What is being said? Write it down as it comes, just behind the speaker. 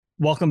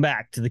Welcome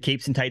back to the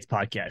Capes and Tights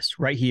podcast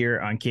right here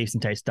on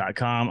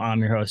capesandtights.com. I'm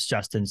your host,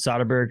 Justin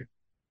Soderberg.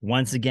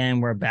 Once again,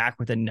 we're back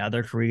with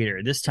another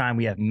creator. This time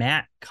we have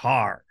Matt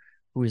Carr,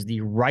 who is the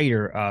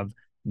writer of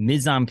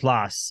Mise en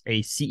Place,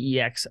 a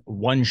CEX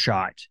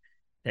one-shot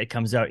that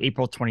comes out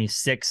April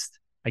 26th,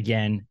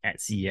 again at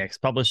CEX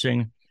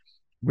Publishing.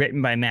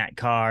 Written by Matt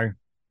Carr,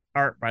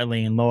 art by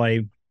Lane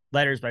Lloyd,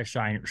 letters by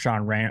Sean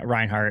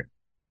Reinhart.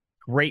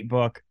 Great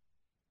book,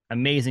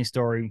 amazing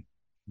story,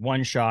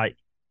 one shot,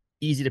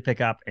 easy to pick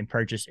up and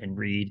purchase and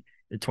read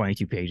the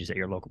 22 pages at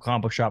your local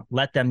comic book shop.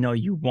 Let them know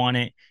you want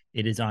it.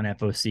 It is on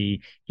FOC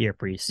here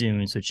pretty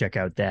soon, so check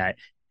out that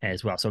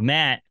as well. So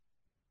Matt,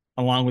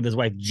 along with his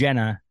wife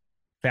Jenna,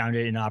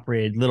 founded and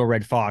operated Little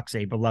Red Fox,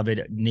 a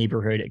beloved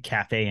neighborhood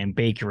cafe and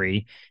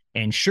bakery,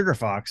 and Sugar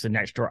Fox, the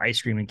next door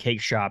ice cream and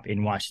cake shop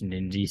in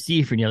Washington,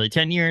 D.C. for nearly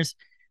 10 years,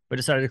 but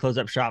decided to close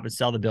up shop and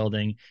sell the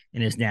building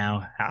and is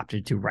now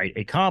opted to write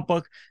a comic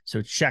book.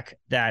 So check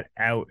that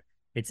out.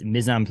 It's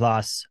Mise en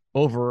Place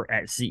over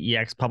at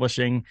CEX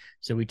Publishing.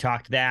 So we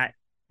talked that,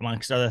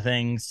 amongst other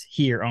things,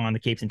 here on the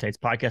Capes and Tights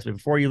podcast. But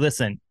before you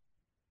listen,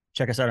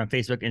 check us out on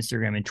Facebook,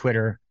 Instagram, and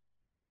Twitter,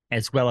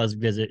 as well as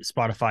visit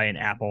Spotify and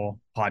Apple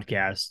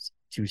Podcasts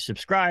to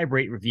subscribe,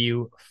 rate,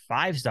 review.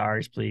 5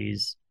 stars,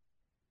 please.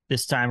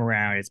 This time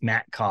around, it's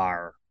Matt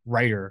Carr,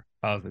 writer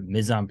of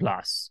Mise en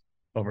Place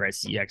over at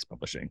CEX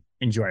Publishing.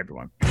 Enjoy,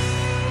 everyone.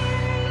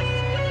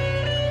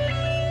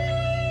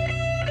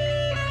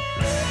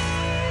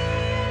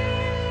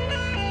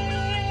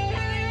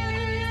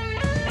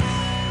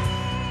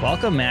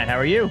 Welcome, Matt. How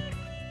are you?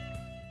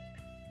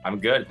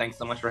 I'm good. Thanks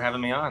so much for having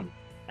me on.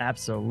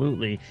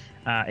 Absolutely.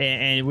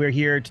 And we're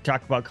here to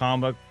talk about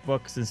comic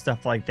books and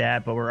stuff like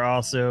that, but we're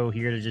also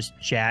here to just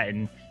chat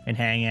and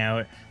hang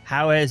out.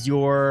 How has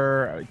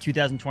your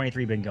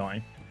 2023 been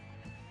going?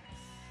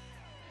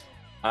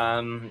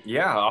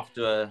 Yeah, off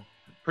to a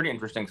pretty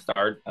interesting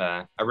start.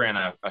 I ran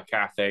a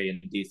cafe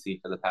in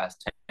DC for the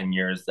past 10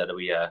 years that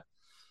we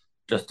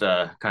just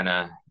kind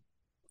of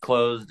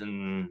closed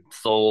and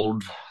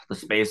sold the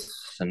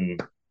space.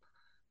 And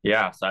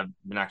yeah, so I've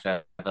been actually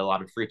have a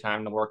lot of free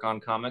time to work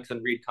on comics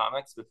and read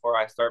comics before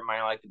I start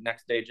my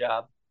next day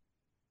job.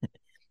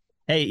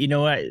 Hey, you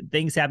know what?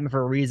 Things happen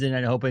for a reason,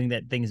 and hoping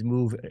that things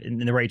move in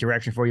the right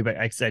direction for you. But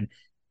like I said,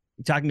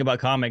 talking about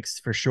comics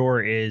for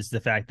sure is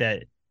the fact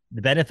that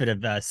the benefit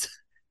of us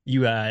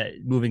you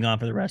moving on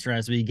from the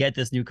restaurants, we get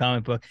this new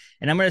comic book.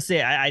 And I'm gonna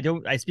say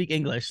I speak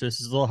English, so this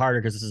is a little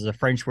harder because this is a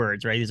French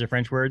words, right? These are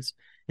French words.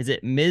 Is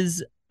it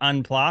Mise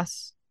en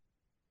Place?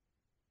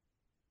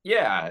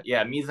 Yeah,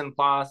 mise en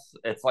place.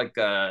 It's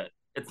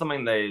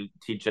something they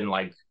teach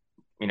in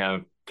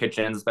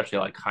kitchens, especially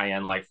like high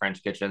end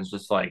French kitchens.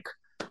 Just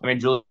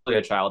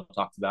Julia Child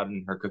talks about it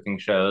in her cooking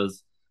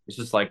shows. It's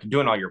just like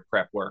doing all your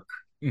prep work.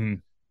 Mm-hmm.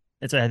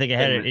 That's what I think I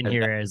had it in And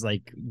here as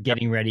like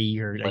getting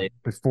ready or like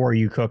before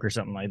you cook or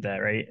something like that,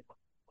 right?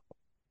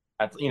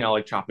 that's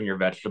like chopping your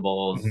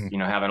vegetables, Mm-hmm.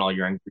 having all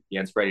your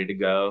ingredients ready to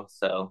go.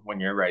 So when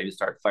you're ready to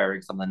start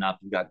firing something up,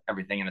 you've got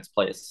everything in its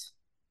place.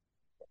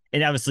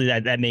 And obviously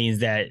that means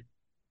that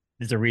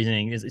there's a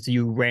reasoning. So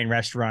you ran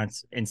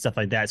restaurants and stuff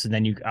like that. So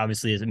then you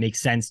obviously it makes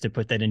sense to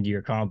put that into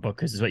your comic book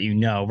because it's what you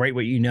know, right?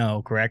 What you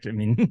know, correct? I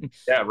mean,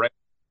 Yeah, right.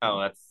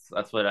 Oh,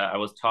 that's what I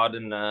was taught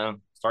in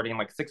starting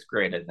in sixth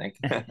grade, I think.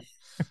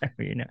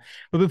 you know.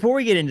 But before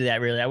we get into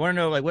that, really, I want to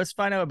know let's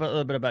find out a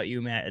little bit about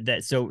you,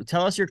 Matt. So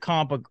tell us your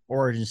comic book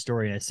origin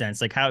story in a sense.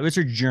 Like what's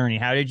your journey?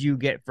 How did you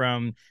get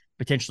from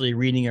potentially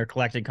reading or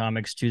collecting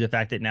comics to the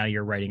fact that now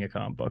you're writing a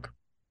comic book?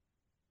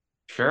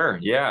 Sure,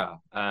 yeah.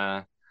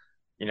 I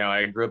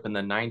grew up in the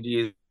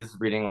 90s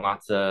reading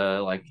lots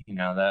of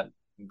that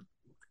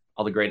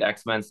all the great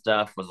X-Men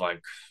stuff. Was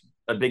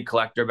a big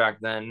collector back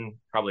then.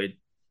 Probably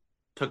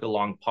took a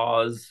long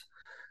pause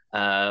in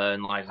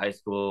high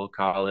school,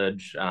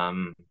 college.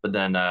 But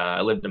then I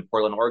lived in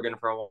Portland, Oregon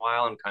for a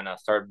while and kind of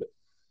started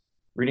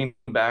reading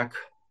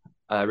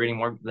reading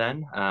more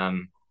then.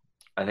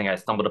 I think I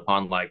stumbled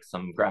upon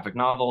some graphic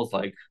novels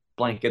like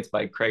Blankets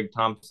by Craig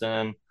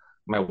Thompson.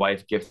 My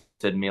wife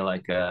gifted me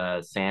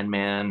a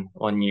Sandman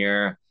one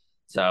year.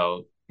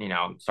 So,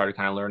 started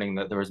kind of learning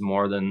that there was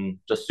more than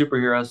just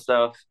superhero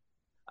stuff.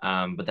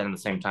 But then at the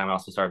same time, I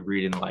also started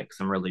reading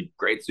some really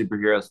great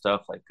superhero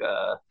stuff like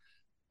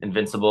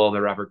Invincible by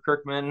Robert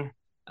Kirkman.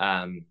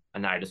 And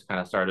I just kind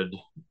of started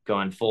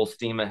going full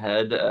steam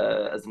ahead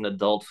as an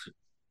adult,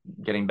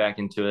 getting back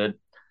into it.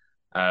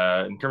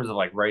 In terms of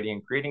writing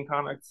and creating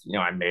comics,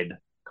 I made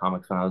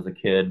comics when I was a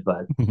kid,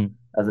 but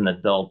as an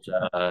adult,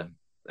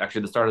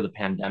 actually the start of the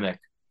pandemic,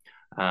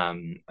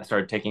 I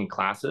started taking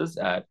classes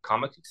at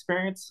Comic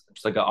Experience, which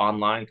is an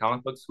online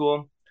comic book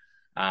school.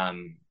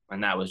 And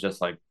that was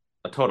just a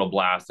total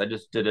blast. I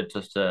just did it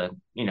just to,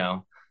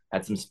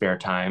 had some spare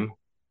time.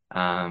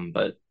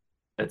 But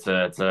it's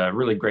a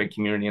really great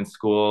community in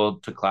school.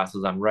 Took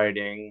classes on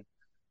writing,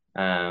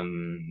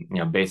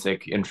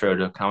 basic intro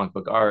to comic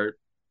book art.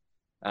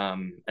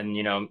 And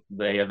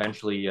they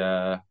eventually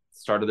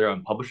started their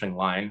own publishing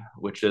line,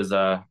 which is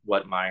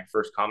what my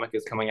first comic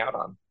is coming out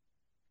on.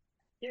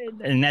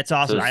 And that's So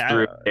awesome. it's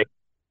through.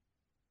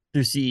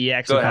 through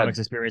CEX Go or ahead. Comics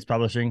Experience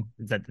Publishing.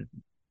 Is that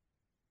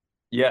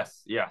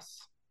Yes,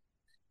 yes.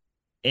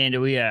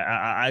 and we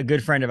a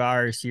good friend of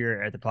ours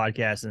here at the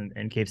podcast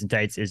and Capes and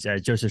Tights is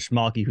Joseph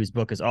Schmalke, whose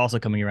book is also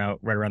coming around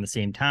right around the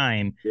same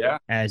time Yeah,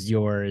 as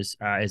yours.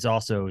 Is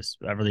also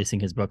releasing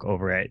his book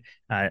over at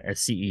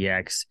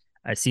CEX.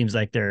 It seems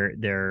like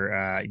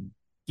they're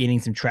gaining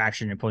some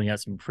traction and pulling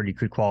out some pretty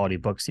good quality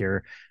books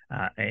here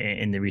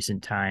in the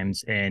recent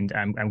times, and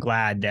I'm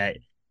glad that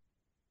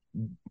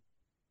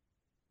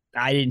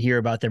I didn't hear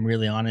about them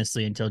really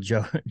honestly until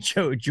Joe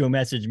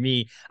messaged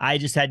me. I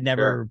just had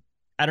sure. never,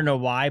 I don't know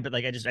why, but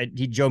like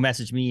Joe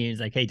messaged me and he's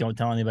like, "Hey, don't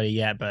tell anybody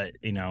yet," but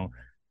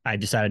I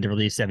decided to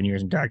release 7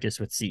 Years in Darkness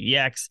with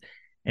CEX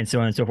and so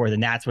on and so forth.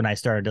 And that's when I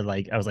started to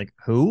I was like,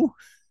 "Who?"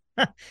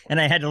 And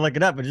I had to look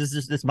it up, but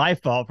it's my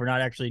fault for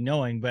not actually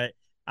knowing. But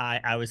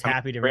I was I mean,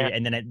 happy to read brand. it,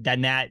 and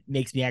then that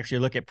makes me actually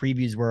look at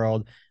Previews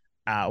World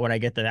when I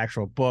get the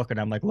actual book, and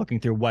I'm like looking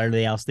through what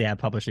else they have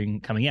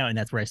publishing coming out, and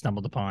that's where I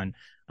stumbled upon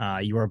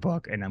your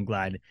book, and I'm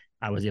glad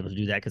I was able to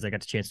do that because I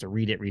got the chance to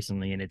read it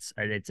recently, and it's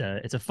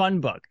a fun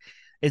book.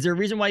 Is there a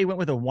reason why you went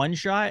with a one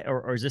shot,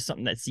 or is this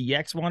something that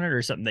CX wanted,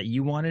 or something that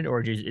you wanted,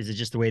 or is it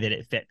just the way that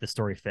it fit, the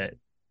story fit?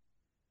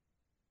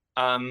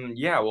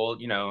 Yeah, well,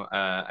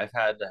 I've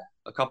had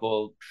a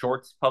couple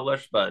shorts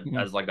published, but Mm-hmm.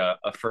 as like a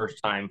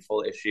first time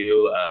full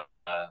issue,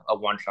 a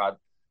one shot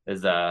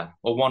is well,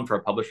 one for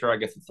a publisher. I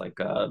guess it's like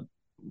a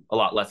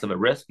lot less of a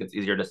risk. It's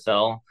easier to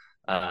sell.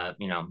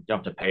 You don't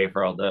have to pay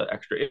for all the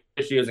extra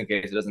issues in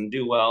case it doesn't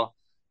do well.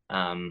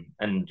 And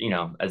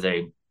as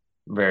a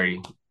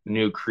very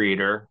new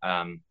creator,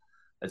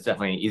 it's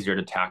definitely easier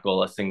to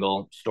tackle a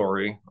single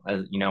story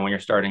as when you're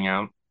starting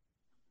out.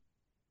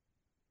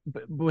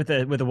 But with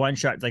a one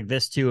shot like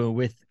this too,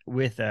 with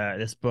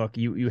this book,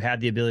 you have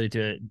the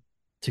ability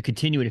to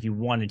continue it if you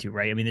wanted to,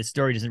 right? I mean, this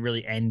story isn't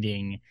really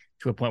ending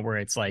to a point where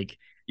it's like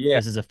Yeah,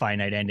 this is a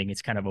finite ending.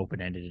 It's kind of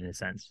open ended in a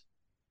sense.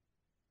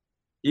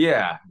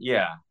 yeah.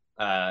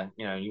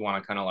 You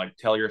want to kind of like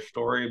tell your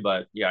story,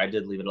 but yeah, I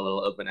did leave it a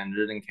little open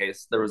ended in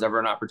case there was ever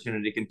an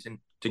opportunity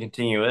to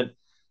continue it.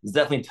 It's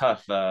definitely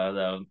tough,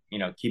 though.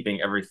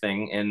 Keeping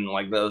everything in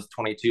like those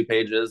 22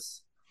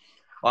 pages.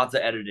 Lots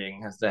of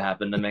editing has to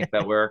happen to make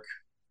that work.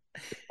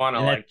 You want to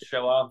And that like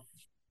show off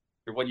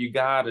what you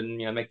got and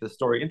make the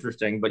story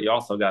interesting, but you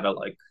also got to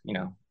like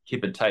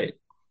keep it tight.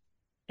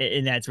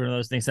 and that's one of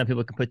those things. Some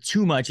people can put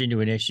too much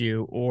into an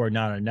issue or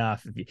not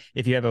enough.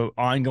 If you have an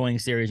ongoing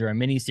series or a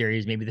mini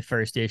series, maybe the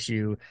first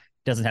issue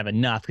doesn't have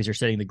enough because you're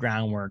setting the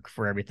groundwork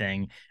for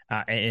everything.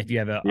 And if you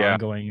have an Yeah.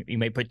 ongoing, you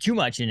might put too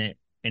much in it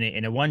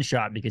in a one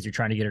shot because you're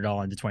trying to get it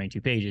all into 22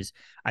 pages.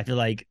 I feel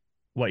like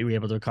what you were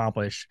able to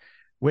accomplish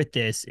with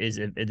this is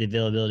the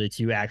availability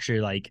to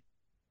actually like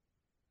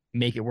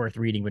make it worth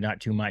reading, but not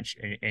too much.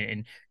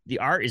 And the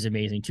art is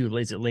amazing too.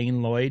 Is it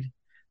Lane Lloyd?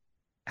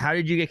 How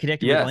did you get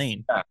connected with Yes.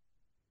 Lane? Yeah.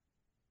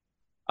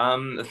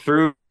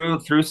 Through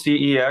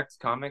CEX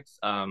Comics,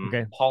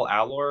 Okay. Paul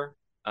Allor,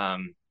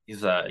 he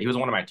was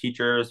one of my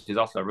teachers. He's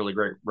also a really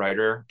great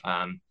writer.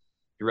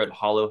 He wrote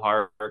Hollow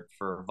Heart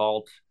for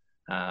Vault.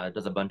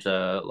 Does a bunch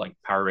of like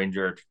Power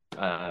Ranger,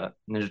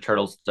 Ninja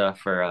Turtle stuff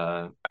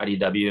for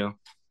IDW.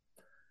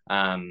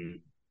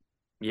 Um,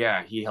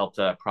 yeah, he helped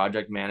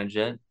project manage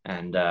it,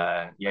 and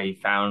yeah, he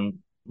found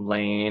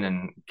Lane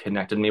and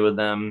connected me with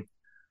them.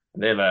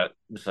 They have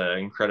just an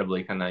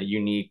incredibly kind of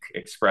unique,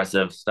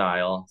 expressive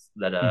style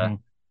that Mm-hmm.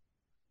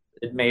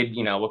 it made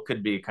what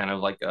could be kind of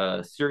like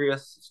a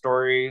serious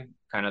story,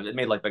 kind of it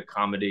made like the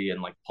comedy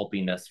and like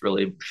pulpiness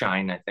really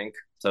shine. I think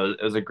so.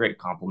 It was a great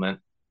compliment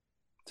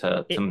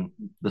It, to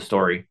the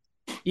story.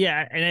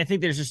 yeah, and I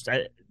think there's just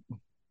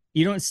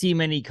you don't see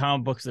many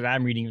comic books that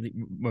I'm reading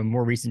in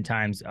more recent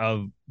times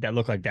of that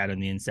look like that on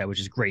the inside,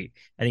 which is great.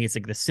 I think it's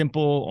like the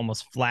simple,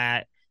 almost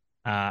flat,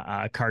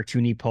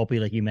 cartoony, pulpy,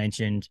 like you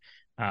mentioned,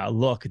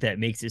 look that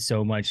makes it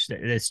so much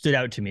that stood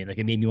out to me. Like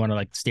it made me want to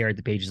like stare at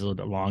the pages a little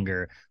bit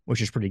longer, which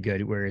is pretty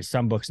good. Whereas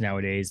some books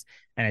nowadays,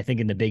 and I think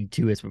in the big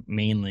two, is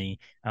mainly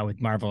with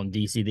Marvel and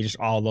DC, they just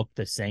all look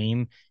the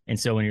same. And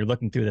so when you're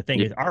looking through the thing,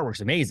 Yeah, the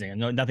artwork's amazing.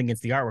 And nothing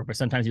against the artwork, but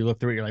sometimes you look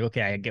through it, you're like,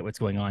 okay, I get what's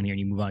going on here, and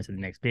you move on to the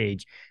next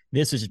page.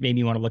 This just made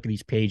me want to look at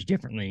each page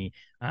differently,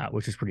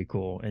 which was pretty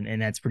cool.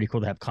 And that's pretty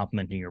cool to have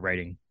complementing your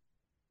writing.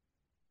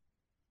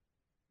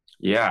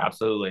 yeah,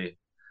 absolutely.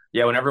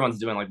 Yeah, when everyone's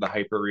doing like the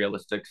hyper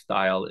realistic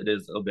style, it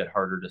is a bit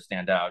harder to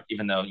stand out,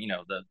 even though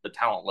the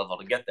talent level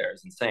to get there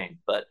is insane.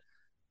 But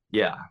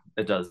yeah,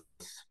 it does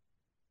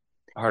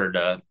harder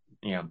to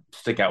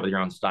stick out with your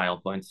own style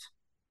points.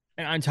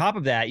 And on top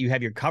of that, you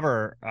have your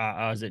cover.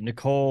 Is it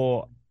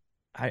Nicole?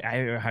 I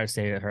don't know how to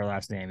say her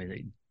last name. Is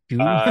it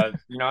Goo?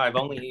 I've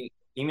only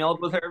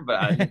emailed with her,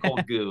 but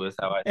Nicole Goo is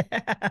how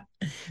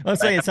I'll I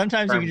say it.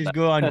 Sometimes you can confirmed just that.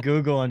 go on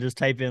Google and just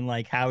type in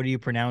like, how do you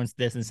pronounce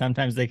this? And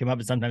sometimes they come up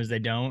and sometimes they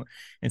don't.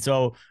 And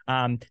so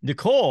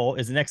Nicole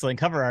is an excellent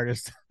cover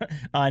artist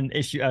on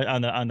issue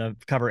on the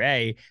cover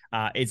A.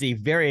 It's a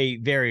very,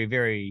 very,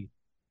 very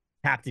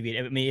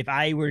captivating. I mean, if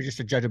I were just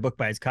to judge a book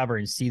by its cover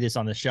and see this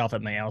on the shelf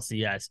at my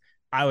LCS,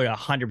 I would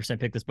 100%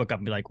 pick this book up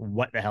and be like,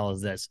 what the hell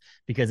is this?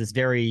 Because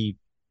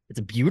it's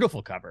a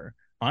beautiful cover,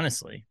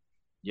 honestly.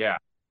 Yeah,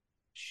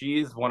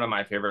 she's one of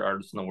my favorite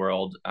artists in the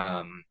world.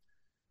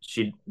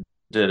 She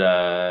did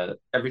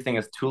Everything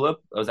is Tulip.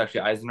 It was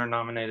actually Eisner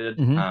nominated.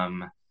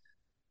 Mm-hmm.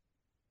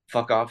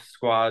 Fuck Off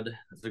Squad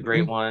is a Mm-hmm.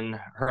 great one.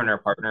 Her and her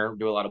partner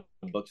do a lot of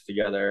books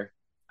together.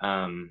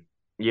 Um,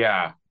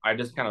 yeah, I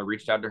just kind of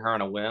reached out to her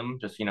on a whim,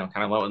 just kind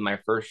of went with my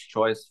first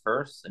choice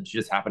first, and she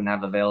just happened to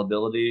have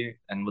availability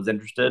and was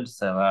interested.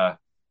 So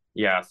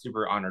yeah,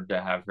 super honored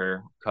to have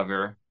her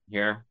cover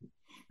here.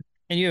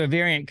 And you have a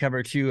variant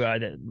cover too,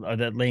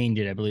 that Lane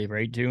did, I believe,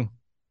 right? Too.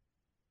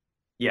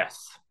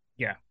 Yes,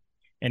 Yeah,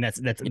 and that's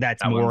that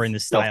more in one's the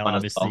still style, fun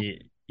as well.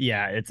 obviously.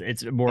 Yeah,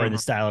 it's more in the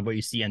Mhm. style of what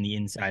you see on the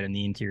inside and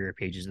the interior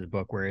pages of the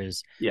book,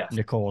 whereas Yes.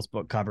 Nicole's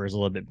book cover is a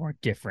little bit more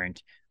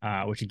different.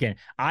 Which again,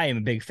 I am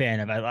a big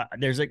fan of.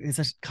 There's like it's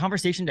a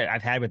conversation that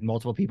I've had with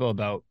multiple people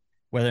about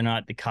whether or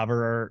not the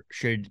cover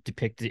should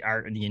depict the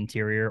art in the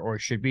interior or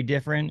should be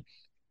different.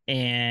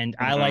 And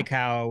I Hmm. like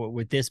how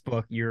with this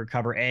book, your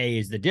cover A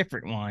is the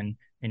different one,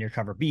 and your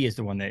cover B is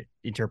the one that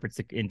interprets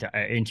the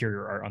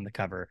interior art on the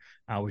cover,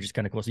 which is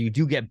kind of cool. So you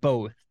do get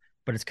both,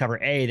 but it's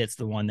cover A that's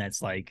the one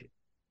that's like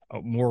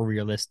more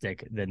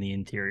realistic than the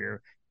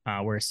interior,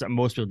 where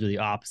most people do the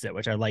opposite,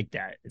 which I like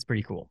that. It's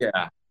pretty cool.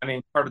 Yeah, I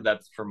mean, part of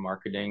that's for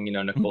marketing.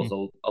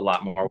 Nicole's a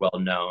lot more well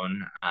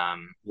known.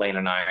 Lane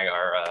and I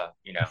are,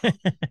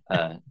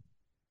 uh,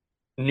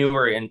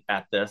 newer in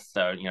at this,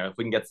 so if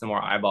we can get some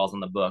more eyeballs on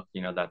the book,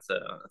 that's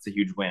a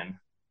huge win.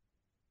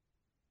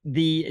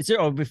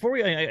 Before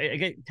I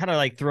get kind of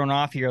like thrown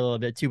off here a little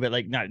bit too, but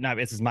like not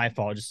this is my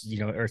fault, just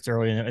or it's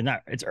early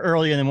not it's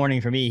early in the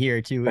morning for me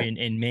here too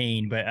in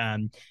Maine, but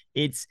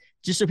it's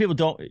just so people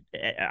don't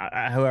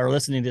who are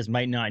listening to this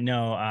might not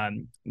know,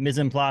 Mise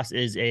en Place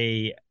is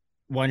a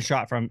one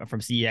shot from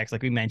CEX,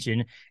 like we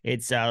mentioned.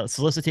 It's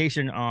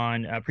solicitation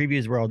on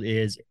Previous World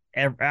is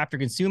after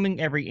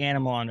consuming every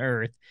animal on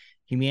Earth,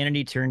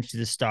 humanity turns to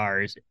the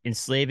stars,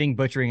 enslaving,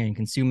 butchering, and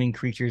consuming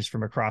creatures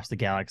from across the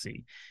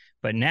galaxy.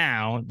 But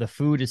now the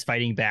food is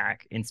fighting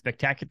back in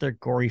spectacular,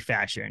 gory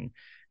fashion.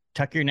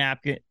 Tuck in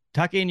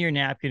your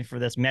napkin for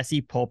this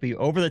messy, pulpy,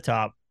 over the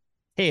top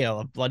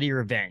tale of bloody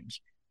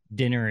revenge.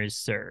 Dinner is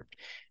served.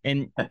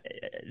 And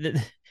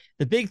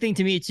the big thing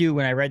to me, too,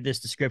 when I read this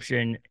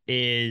description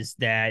is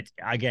that,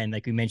 again,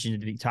 like we mentioned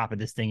at the top of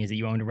this thing, is that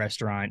you own a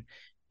restaurant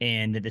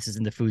and that this is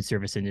in the food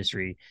service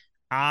industry.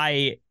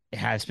 I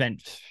have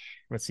spent,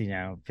 let's see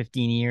now,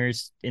 15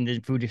 years in the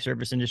food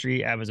service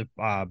industry. I was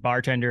a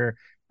bartender,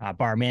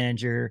 bar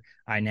manager.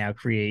 I now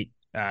create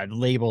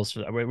labels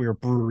for. We were a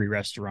brewery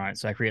restaurant,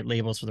 so I create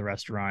labels for the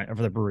restaurant or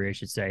for the brewery, I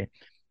should say.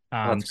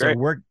 That's So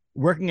great.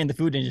 working in the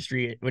food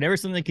industry, whenever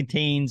something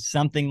contains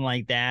something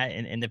like that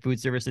in the food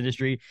service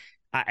industry,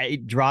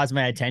 it draws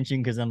my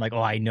attention because I'm like,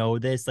 oh, I know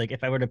this. Like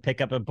if I were to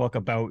pick up a book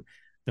about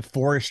the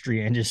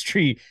forestry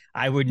industry,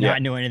 I would Yeah.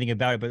 not know anything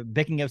about it. But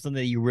picking up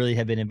something that you really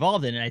have been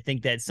involved in, and I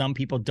think that some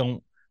people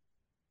don't.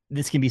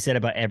 This can be said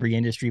about every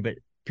industry, but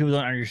people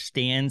don't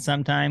understand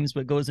sometimes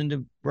what goes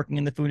into working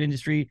in the food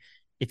industry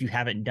if you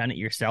haven't done it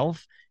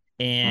yourself.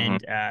 Hmm.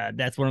 And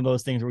that's one of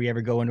those things where you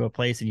ever go into a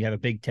place and you have a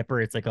big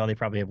tipper. It's like, oh, they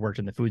probably have worked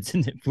in the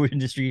food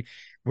industry,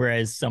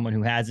 whereas someone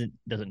who hasn't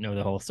doesn't know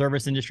the whole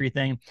service industry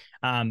thing.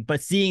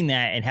 But seeing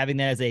that and having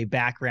that as a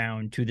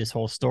background to this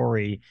whole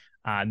story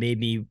made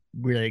me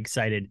really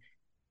excited.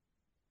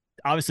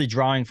 Obviously,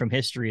 drawing from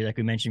history, like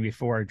we mentioned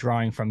before,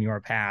 drawing from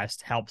your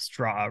past helps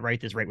write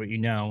this, right what you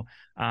know.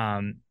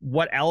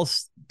 What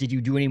else did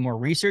you do any more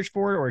research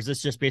for, or is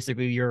this just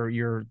basically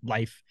your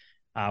life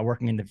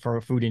working in the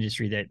food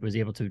industry that was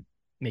able to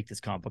make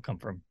this comic book come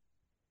from?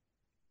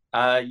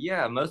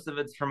 Yeah, most of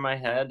it's from my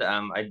head.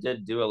 I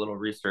did do a little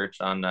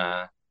research on.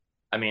 I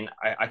mean,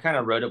 I kind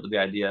of wrote it with the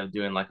idea of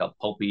doing like a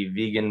pulpy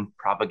vegan Mm-hmm.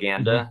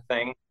 propaganda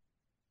thing.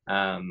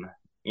 Um,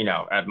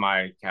 at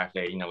my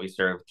cafe, we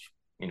served,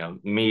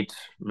 meat,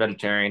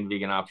 vegetarian,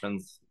 vegan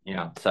options.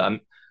 So I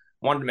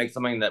wanted to make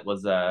something that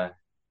was kind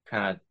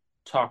of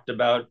talked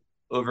about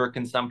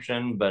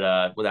overconsumption,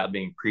 but without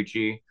being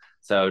preachy.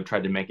 So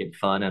tried to make it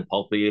fun and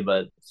pulpy,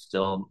 but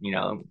still,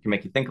 can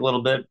make you think a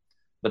little bit.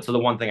 But so the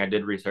one thing I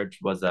did research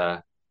was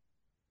there's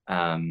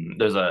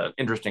a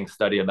interesting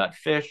study about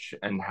fish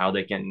and how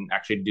they can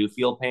actually do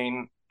feel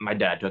pain. My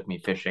dad took me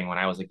fishing when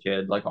I was a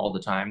kid, like all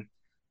the time,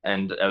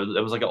 and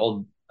it was like an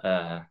old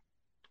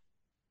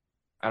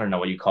I don't know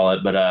what you call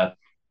it, but I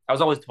was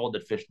always told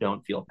that fish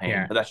don't feel pain,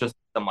 Yeah. but that's just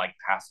some like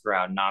passed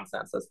around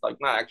nonsense that's like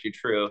not actually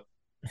true.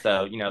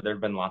 So there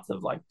have been lots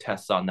of like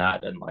tests on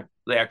that, and like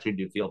they actually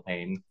do feel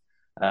pain.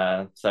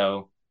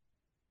 So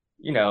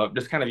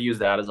just kind of use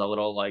that as a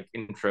little like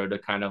intro to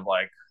kind of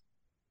like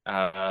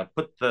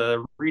put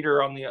the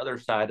reader on the other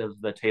side of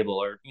the table,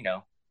 or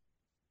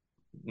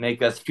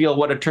make us feel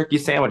what a turkey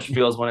sandwich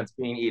feels when it's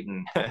being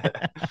eaten.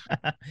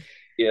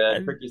 Yeah,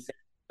 turkey sandwich,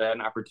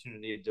 an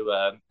opportunity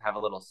to have a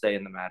little say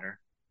in the matter.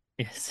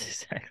 Yes,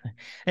 exactly.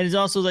 And it's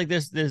also like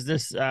this, there's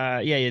this,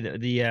 yeah,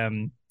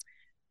 the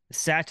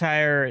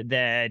satire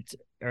that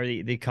or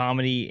the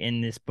comedy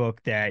in this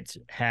book that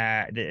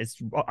had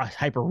it's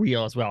hyper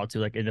real as well, to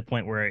like in the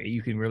point where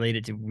you can relate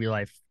it to real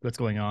life, what's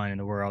going on in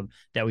the world,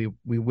 that we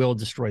will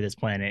destroy this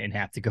planet and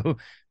have to go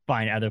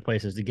find other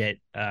places to get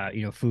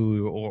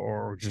food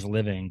or just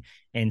living,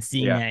 and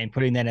seeing Yeah. that and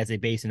putting that as a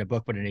base in a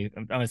book. But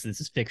honestly,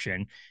 this is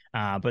fiction,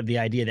 but the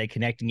idea that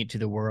connecting it to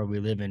the world we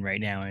live in right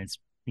now, and it's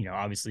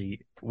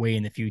obviously way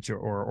in the future,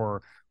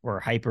 or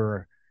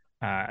hyper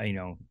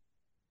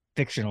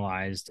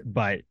fictionalized,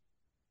 but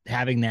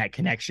having that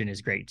connection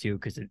is great too,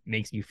 because it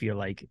makes you feel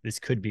like this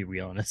could be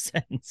real in a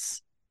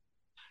sense.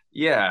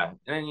 Yeah,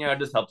 and it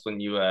just helps when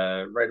you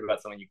write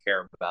about something you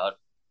care about.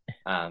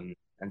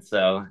 And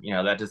so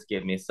that just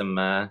gave me some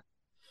a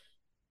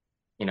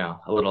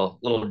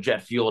little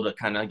jet fuel to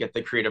kind of get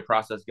the creative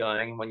process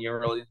going when you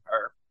really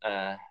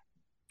are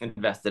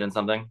invested in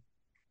something.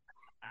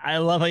 I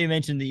love how you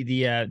mentioned the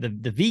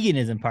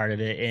veganism part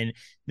of it.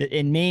 And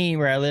in Maine,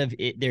 where I live,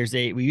 we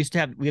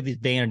have these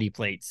vanity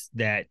plates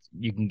that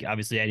you can,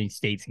 obviously any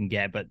states can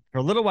get, but for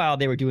a little while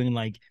they were doing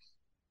like,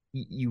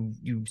 you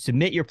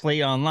submit your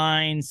plate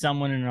online,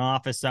 someone in an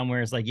office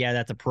somewhere is like, yeah,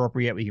 that's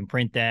appropriate, we can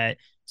print that,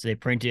 so they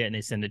print it and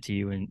they send it to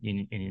you,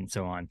 and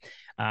so on.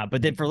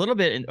 But then for a little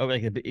bit in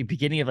like the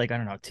beginning of, like, I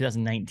don't know,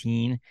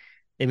 2019,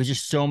 it was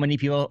just so many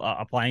people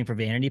applying for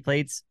vanity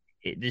plates.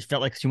 It just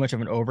felt like too much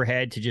of an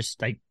overhead to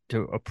just like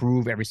to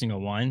approve every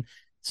single one.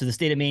 So the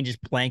state of Maine just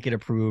blanket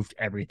approved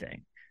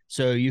everything.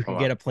 So you Oh, could wow.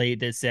 get a plate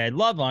that said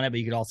love on it, but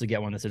you could also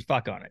get one that said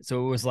fuck on it.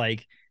 So it was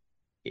like,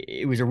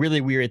 it was a really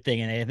weird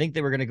thing. And I think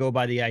they were going to go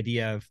by the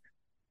idea of,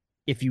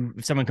 if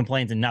someone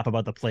complains enough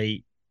about the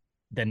plate,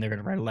 then they're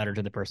going to write a letter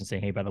to the person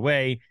saying, hey, by the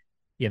way,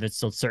 you have a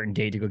certain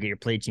date to go get your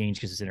plate changed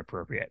because it's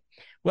inappropriate.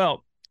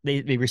 Well,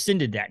 they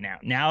rescinded that now.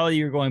 Now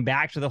you're going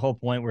back to the whole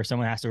point where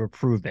someone has to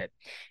approve it.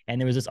 And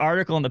there was this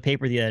article in the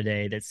paper the other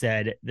day that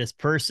said this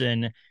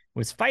person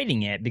was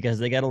fighting it because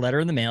they got a letter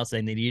in the mail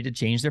saying they needed to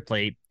change their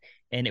plate.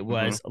 And it Mm-hmm.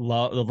 was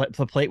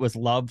the plate was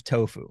love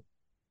tofu.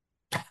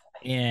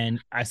 And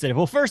I said,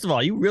 well, first of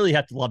all, you really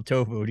have to love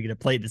tofu to get a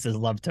plate that says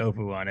love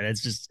tofu on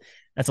it.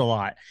 That's a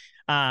lot.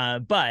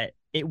 But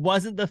it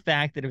wasn't the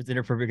fact that it was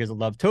inappropriate because of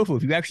love tofu.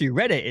 If you actually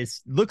read it, it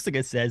looks like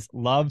it says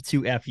love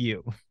to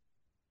fu.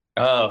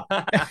 Oh,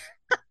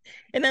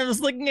 And I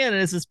was looking at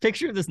it, it's this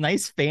picture of this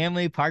nice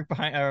family parked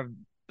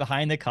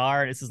behind the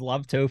car, and it says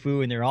love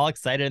tofu, and they're all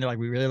excited, and they're like,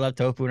 we really love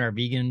tofu and our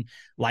vegan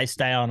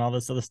lifestyle and all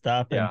this other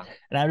stuff. and yeah.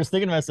 and I was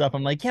thinking to myself,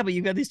 I'm like, yeah, but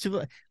you got these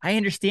two, I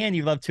understand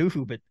you love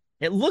tofu, but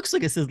it looks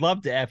like it says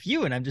love to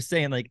fu. And I'm just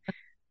saying, like,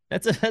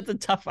 that's a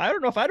tough, I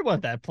don't know if I'd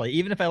want that plate,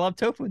 even if I love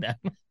tofu that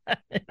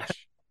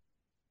much.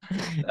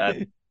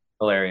 That's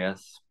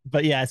hilarious.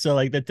 But yeah, so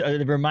like that,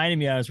 it reminded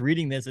me, I was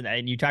reading this,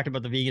 and you talked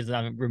about the vegans, and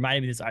I'm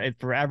reminding me this,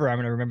 forever I'm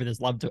going to remember this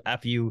love to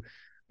fu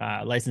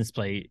license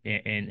plate,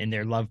 and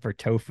their love for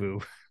tofu.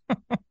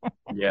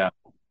 Yeah.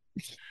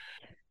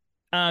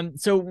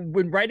 So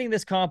when writing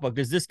this comic book,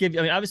 does this give you,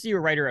 I mean, obviously you're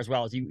a writer as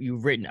well as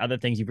you've written other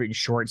things, you've written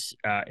shorts,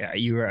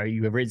 you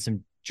have written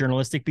some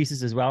journalistic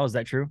pieces as well, is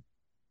that true?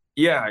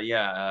 Yeah,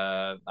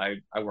 yeah.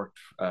 I worked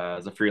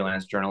as a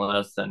freelance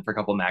journalist and for a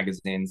couple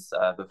magazines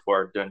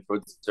before doing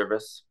food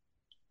service.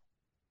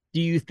 Do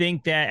you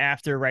think that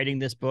after writing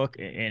this book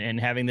and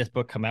having this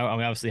book come out, I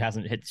mean, obviously it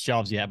hasn't hit the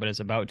shelves yet, but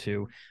it's about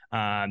to,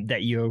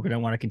 that you're going to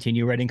want to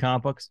continue writing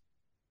comic books?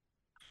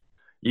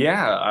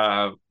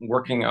 Yeah,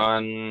 working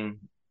on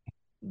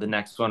the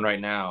next one right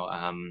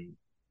now.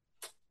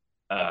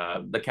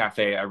 The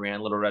cafe I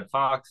ran, Little Red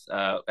Fox,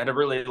 had a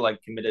really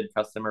like committed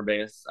customer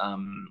base.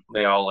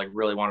 They all like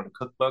really wanted a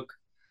cookbook,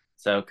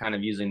 so kind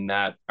of using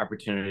that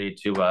opportunity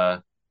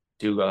to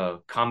do a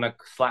comic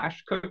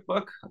slash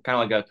cookbook,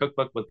 kind of like a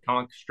cookbook with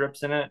comic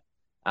strips in it.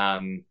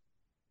 Um,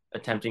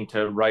 Attempting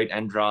to write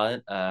and draw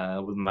it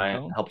with my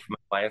Oh, help from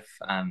my wife.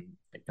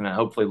 Gonna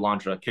hopefully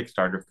launch a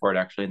Kickstarter for it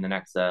actually in the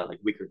next like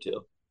week or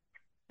two.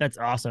 that's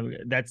awesome.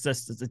 That's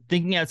just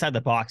thinking outside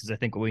the box is, I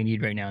think, what we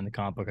need right now in the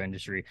comic book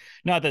industry.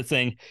 Not that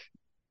saying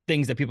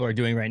things that people are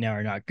doing right now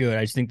are not good.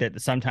 I just think that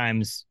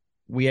sometimes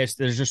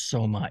there's just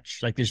so much,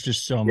 like there's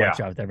just so Yeah, much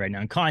out there right now,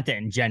 and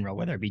content in general,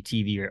 whether it be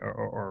TV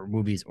or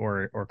movies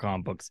or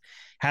comic books.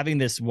 Having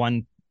this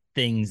one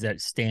things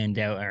that stand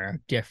out and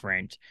are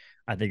different,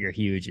 I think, are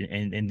huge.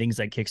 And things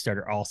like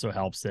Kickstarter also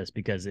helps this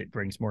because it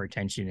brings more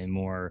attention and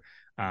more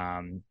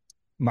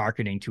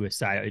marketing to a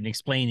side and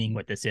explaining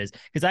what this is.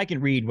 Because I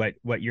can read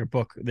what your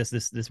book,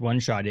 this one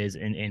shot is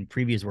in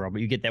previous world,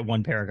 but you get that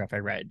one paragraph I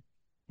read,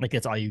 like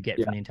that's all you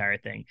get from yeah, the entire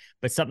thing.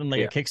 But something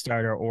like a yeah,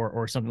 Kickstarter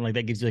or something like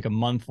that gives you like a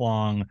month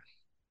long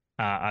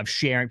of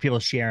sharing, people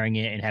sharing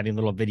it and having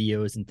little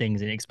videos and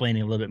things and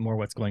explaining a little bit more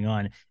what's going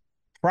on.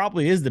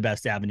 Probably is the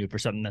best avenue for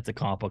something that's a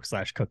comic book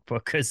slash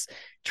cookbook, because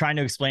trying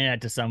to explain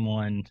that to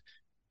someone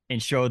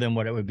and show them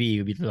what it would be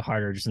a little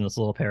harder just in this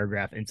little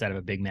paragraph inside of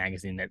a big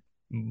magazine that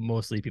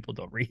mostly people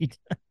don't read.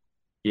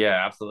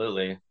 yeah,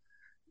 absolutely.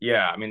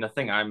 Yeah, I mean the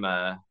thing I'm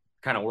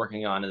kind of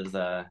working on is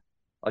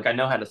like I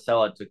know how to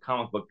sell it to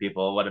comic book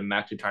people. What I'm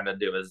actually trying to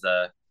do is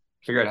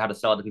figure out how to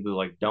sell it to people who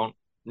like don't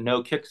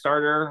know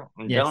Kickstarter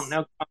and don't Yes.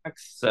 know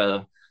comics.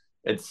 So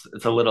it's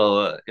a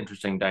little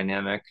interesting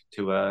dynamic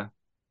to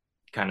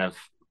kind of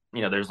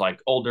there's like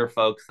older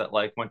folks that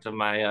like went to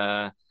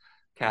my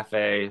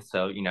cafe,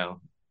 so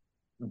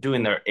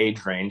doing their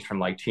age range from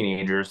like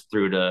teenagers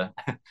through to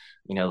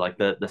like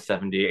the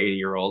 70-80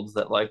 year olds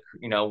that like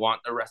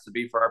want a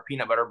recipe for our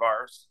peanut butter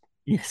bars.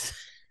 Yes.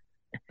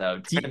 So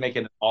trying to make it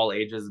an all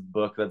ages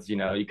book that's you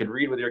could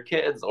read with your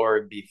kids or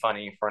it'd be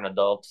funny for an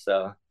adult.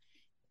 So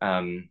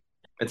um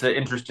it's an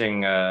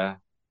interesting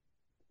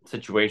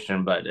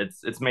situation, but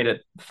it's made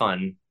it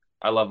fun.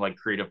 I love like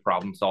creative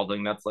problem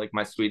solving. That's like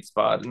my sweet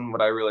spot and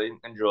what I really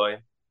enjoy.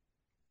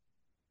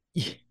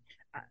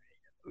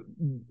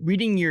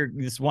 Reading your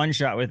this one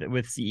shot with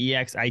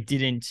CEX, I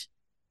didn't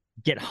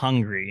get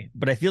hungry,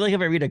 but I feel like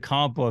if I read a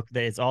comic book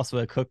that is also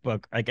a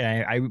cookbook, like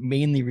I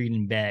mainly read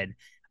in bed,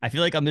 I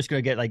feel like I'm just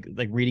gonna get like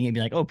reading it and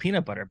be like, oh,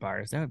 peanut butter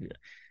bars. That would be,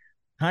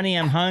 honey,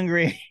 I'm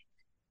hungry.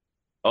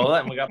 Oh,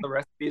 and we got the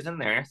recipes in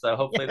there, so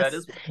hopefully that Yes,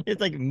 is. it's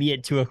like me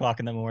at 2 o'clock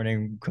in the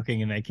morning cooking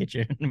in my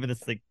kitchen with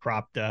this like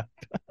propped up.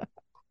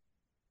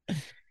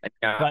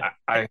 Yeah, But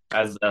I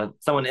as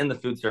someone in the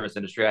food service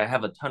industry, I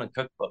have a ton of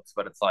cookbooks,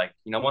 but it's like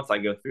once I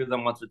go through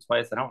them once or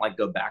twice, I don't like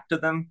go back to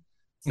them.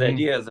 So the mhm,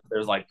 idea is if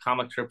there's like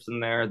comic strips in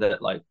there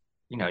that like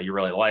you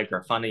really like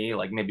or funny,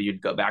 like maybe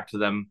you'd go back to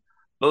them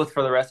both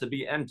for the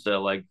recipe and to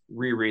like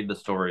reread the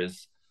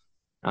stories.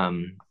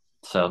 Um,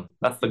 so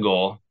that's the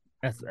goal.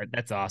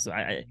 that's awesome.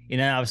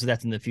 Obviously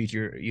that's in the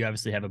future. You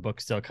obviously have a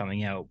book still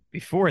coming out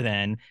before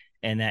then,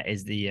 and that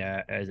is the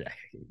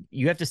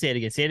you have to say it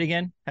again. Say it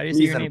again. How do you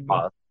say Mise your en name?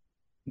 place.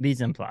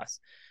 Mise en place.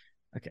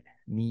 Okay,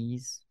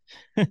 Mise.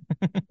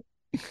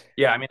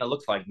 Yeah, I mean it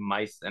looks like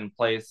mice in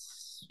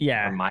place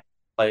or Yeah, my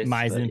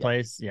place, Mise but in yeah,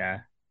 place.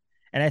 Yeah,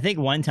 and I think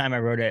one time I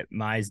wrote it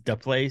Mise the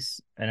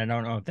place, and I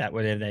don't know if that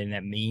what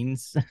that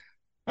means,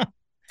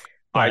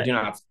 I but do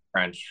not speak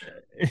French.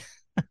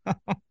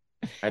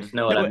 I just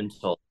know what I've no. been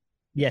told.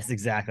 Yes,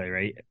 exactly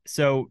right.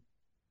 So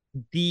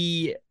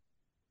the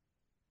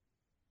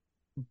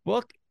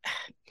book,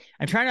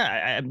 I'm trying to.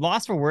 I'm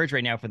lost for words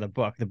right now for the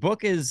book. The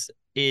book is.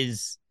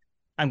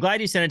 I'm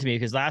glad you sent it to me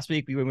because last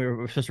week when we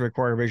were supposed to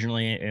record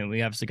originally, and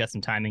we obviously got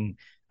some timing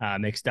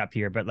mixed up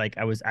here. But like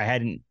I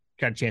hadn't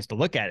got a chance to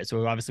look at it,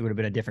 so it obviously would have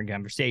been a different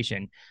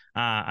conversation.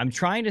 I'm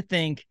trying to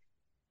think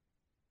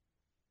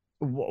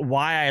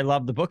why I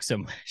love the book so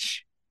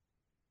much,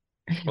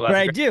 Well, but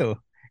that's I do.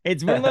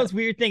 It's one of great. those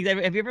weird things.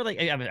 Have you ever like?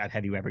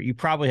 Have you ever? You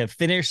probably have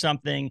finished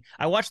something.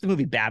 I watched the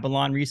movie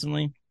Babylon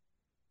recently,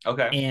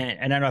 Okay. and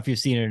I don't know if you've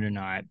seen it or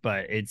not,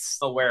 but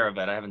it's Aware of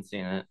it. I haven't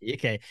seen it.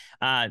 okay.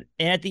 And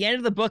at the end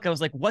of the book, I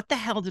was like, what the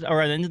hell did,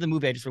 or at the end of the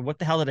movie, I just, what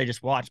the hell did I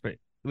just watch? But it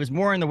was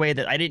more in the way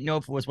that I didn't know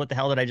if it was what the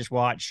hell did I just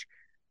watch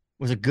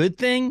was a good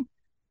thing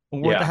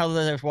or what the Yeah. hell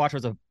did I just watch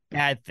was a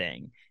bad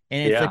thing.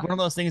 And it's like Yeah. one of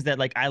those things that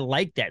like I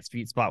like that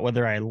sweet spot,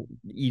 whether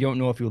you don't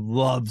know if you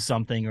love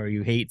something or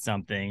you hate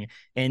something.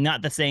 And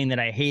not the saying that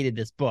I hated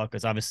this book,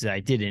 because obviously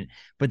I didn't,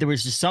 but there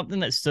was just something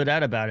that stood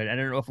out about it. I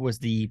don't know if it was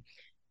the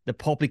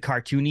pulpy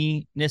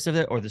cartooniness of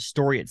it or the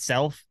story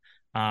itself.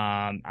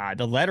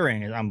 The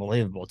lettering is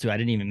unbelievable too. I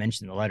didn't even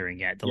mention the lettering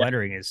yet. The Yeah.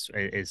 lettering is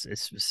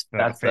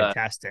That's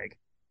fantastic.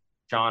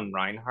 John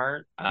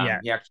Reinhardt. Yeah.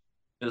 He actually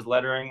is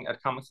lettering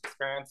at Comics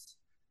Experience.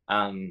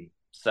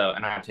 So,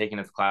 and I've taken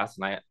his class,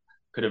 and I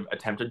could have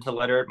attempted to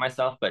letter it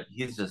myself, but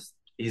he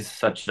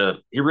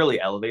really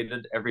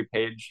elevated every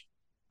page.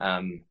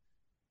 Um,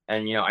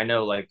 and I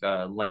know like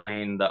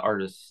Lane, the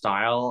artist's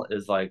style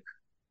is like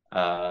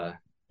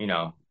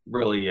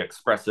really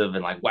expressive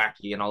and like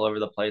wacky and all over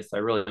the place. I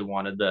really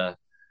wanted the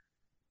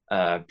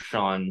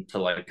Sean to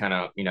like kind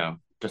of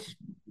just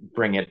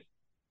bring it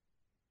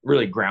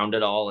really ground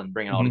it all and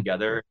bring it all Mhm.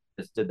 together.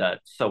 Just did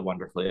that so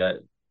wonderfly.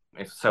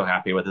 I'm so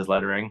happy with his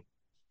lettering.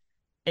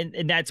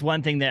 And that's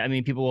one thing that I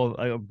mean, people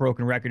a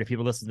broken record. If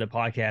people listen to the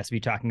podcast, be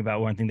talking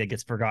about one thing that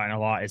gets forgotten a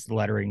lot is the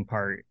lettering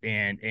part.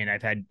 And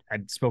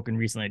I've spoken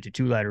recently to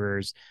two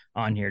letterers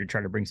on here to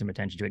try to bring some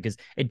attention to it because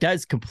it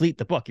does complete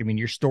the book. I mean,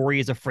 your story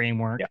is a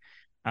framework, Yeah,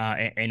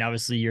 and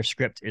obviously your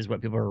script is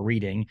what people are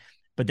reading.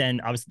 But then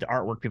obviously the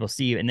artwork people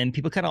see, and then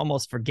people kind of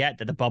almost forget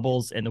that the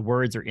bubbles and the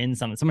words are in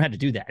something. Someone had to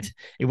do that.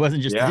 It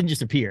yeah, didn't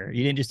just appear.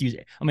 You didn't just use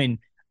it. I mean,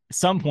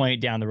 some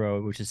point down the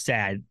road, which is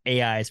sad,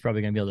 AI is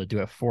probably going to be able to do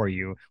it for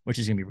you, which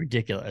is going to be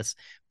ridiculous.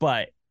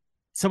 But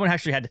someone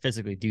actually had to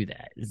physically do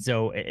that.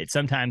 So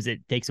sometimes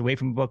it takes away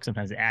from a book,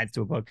 sometimes it adds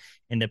to a book.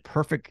 And the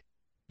perfect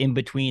in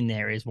between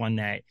there is one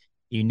that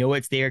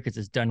it's there because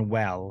it's done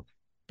well,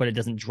 but it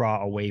doesn't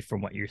draw away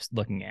from what you're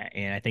looking at.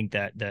 And I think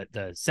that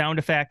the sound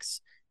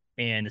effects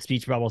and the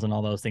speech bubbles and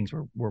all those things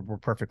were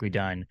perfectly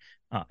done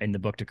in the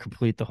book to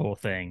complete the whole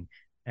thing,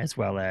 as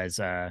well as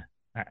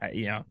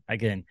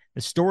again,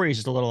 the story is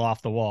just a little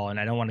off the wall, and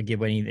I don't want to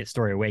give any of the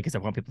story away because I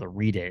want people to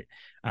read it.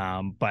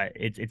 But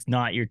it's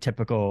not your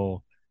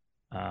typical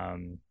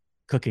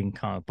cooking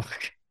comic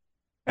book,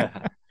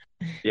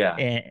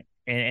 yeah,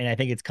 and I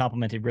think it's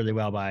complemented really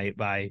well by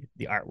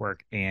the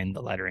artwork and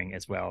the lettering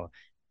as well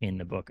in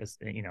the book as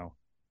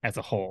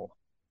a whole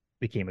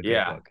became a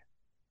good yeah. book.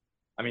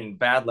 I mean,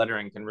 bad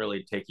lettering can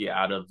really take you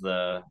out of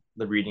the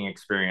reading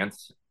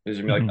experience. Because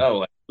you're like, Mhm. oh,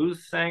 like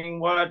who's saying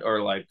what,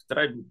 or like did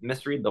I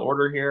misread the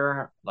order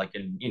here? Like,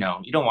 and you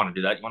don't want to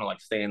do that. You want to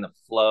like stay in the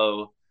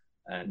flow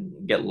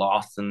and get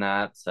lost in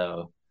that.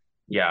 So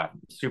yeah,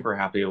 super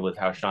happy with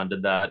how Sean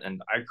did that,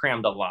 and I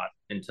crammed a lot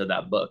into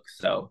that book.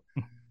 So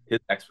his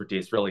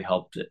expertise really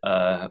helped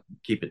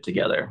keep it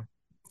together,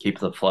 keep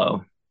the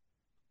flow.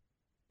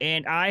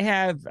 And I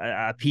have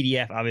a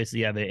PDF,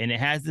 obviously, of it, and it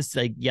has this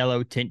like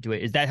yellow tint to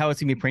it. Is that how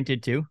it's gonna be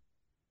printed too?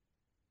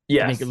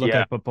 To make it Yes, look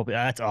yeah, like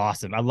that's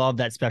awesome. I love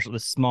that special, the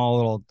small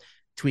little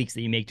tweaks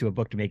that you make to a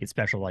book to make it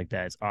special like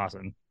that. It's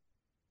awesome.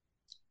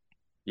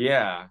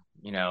 yeah.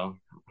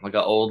 Like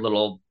an old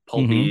little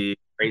Mm-hmm. pulpy,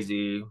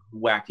 crazy,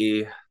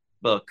 wacky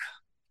book.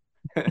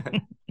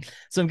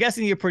 So I'm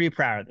guessing you're pretty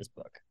proud of this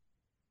book.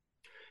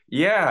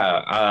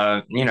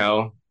 Yeah,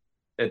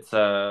 it's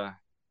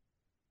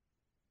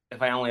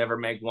if I only ever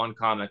make one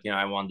comic,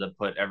 I wanted to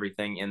put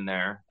everything in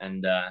there,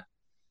 and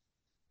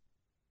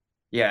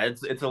yeah,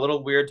 it's a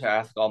little weird to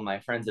ask all my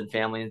friends and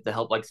family to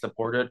help like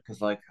support it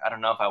because like I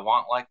don't know if I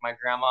want like my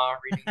grandma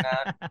reading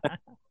that,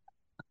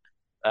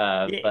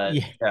 Yeah, but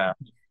yeah. yeah,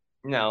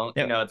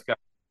 Yeah. it's got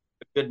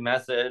a good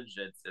message.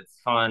 It's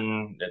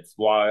fun. It's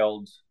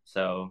wild.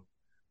 So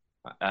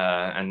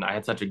and I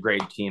had such a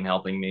great team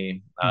helping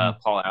me. Mhm.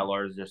 Paul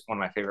Allor is just one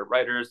of my favorite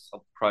writers.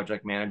 Helped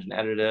project manage and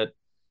edit it.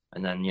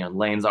 And then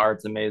Lane's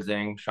art's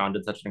amazing. Sean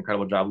did such an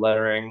incredible job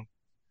lettering.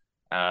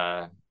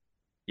 Uh,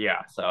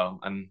 yeah, so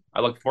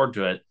I look forward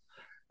to it.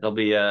 It'll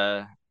be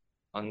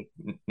on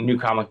New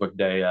Comic Book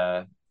Day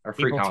or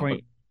Free April Comic Book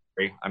 20.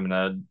 Day. I'm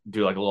gonna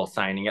do like a little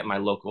signing at my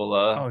local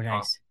Oh, comic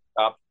nice.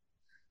 shop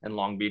in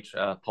Long Beach,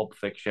 Pulp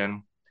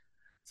Fiction.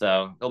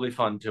 So it'll be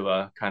fun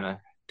to kind of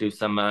do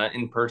some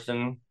in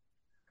person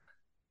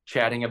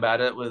chatting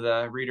about it with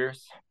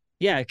readers.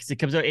 Yeah, because it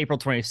comes out April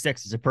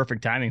 26th. It's a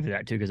perfect timing for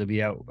that too, because it'll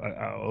be out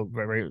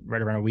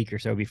right around a week or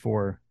so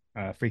before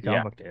Free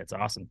Yeah, Comic Book Day. It's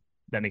awesome.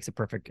 That makes it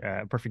perfect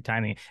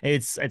timing.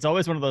 It's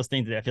always one of those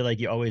things that I feel like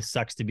you always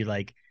sucks to be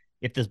like,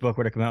 if this book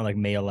were to come out like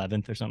May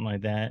 11th or something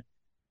like that,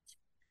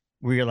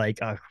 where you're like,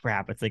 oh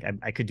crap, it's like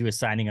I could do a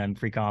signing on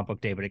Free Comic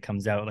Book Day, but it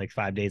comes out like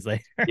 5 days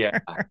later. yeah,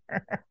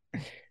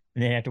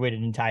 And then have to wait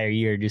an entire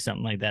year to do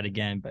something like that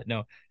again. But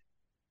no,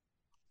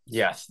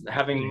 yes.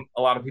 Having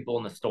a lot of people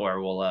in the store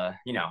will, I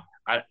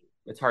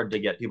it's hard to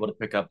get people to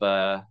pick up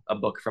a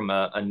book from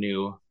a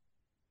new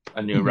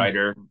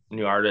writer,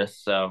 new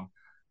artist. So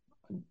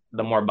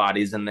the more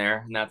bodies in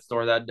there in that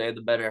store that day,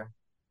 the better.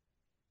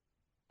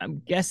 I'm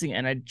guessing,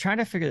 and I'm trying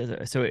to figure this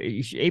out. So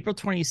April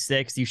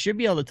 26th, you should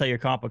be able to tell your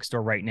comic book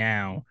store right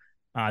now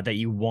that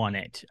you want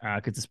it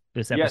because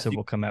this Yes, episode you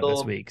will come out this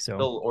still week. So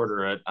still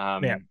order it.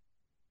 yeah,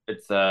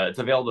 It's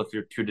available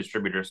through two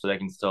distributors, so they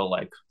can still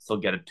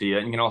get it to you.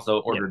 And you can also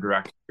yeah. order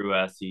direct through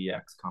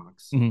CEX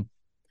Comics. Mhm.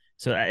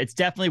 So it's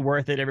definitely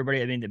worth it,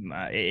 everybody. I mean,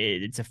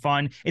 it's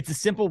a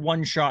simple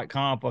one shot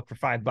comic book for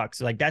 $5.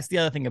 So like that's the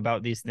other thing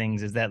about these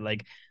things is that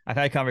like I've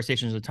had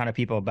conversations with a ton of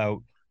people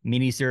about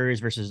miniseries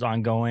versus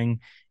ongoing,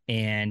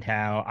 and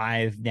how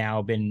I've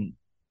now been.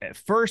 At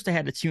first, I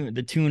had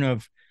the tune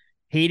of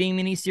hating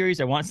miniseries.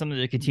 I want something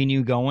to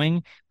continue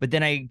going, but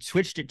then I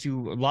switched it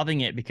to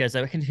loving it because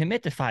I can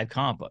commit to 5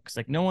 comic books.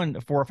 Like no one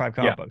 4 or 5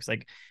 comic Yeah, books.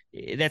 Like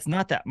that's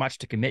not that much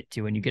to commit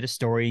to, and you get a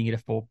story, you get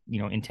a full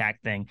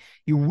intact thing.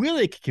 You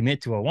really could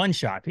commit to a one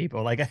shot,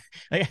 people. Like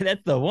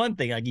that's the one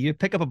thing. Like you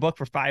pick up a book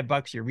for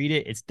 $5, you read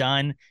it, it's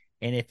done.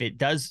 And if it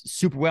does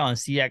super well and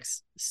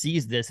CX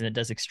sees this and it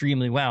does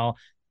extremely well,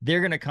 they're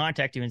going to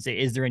contact you and say,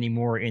 is there any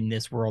more in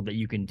this world that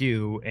you can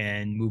do,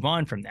 and move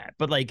on from that.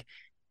 But like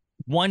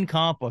one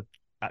comic book,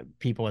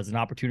 people, as an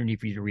opportunity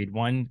for you to read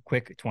one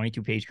quick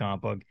 22-page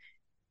comic book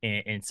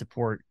and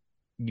support,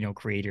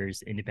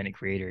 creators, independent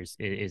creators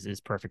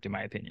is perfect in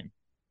my opinion.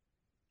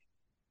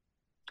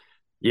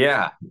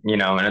 yeah,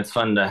 and it's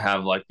fun to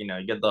have like you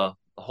get the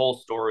whole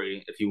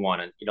story if you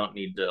want it. You don't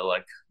need to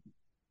like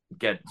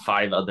get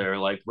five other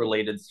like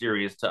related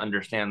series to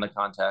understand the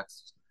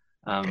context.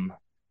 Um,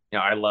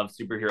 I love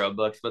superhero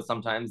books, but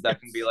sometimes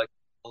that can be like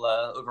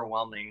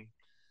overwhelming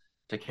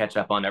to catch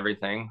up on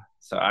everything.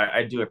 So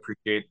I do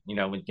appreciate,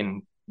 we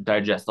can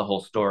digest the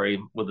whole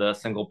story with a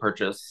single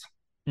purchase.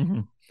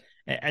 Mm-hmm.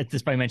 At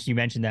this point, you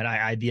mentioned that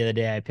I the other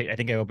day I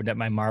think I opened up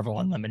my Marvel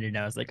Unlimited and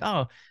I was like,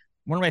 oh,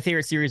 one of my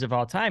favorite series of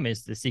all time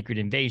is the Secret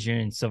Invasion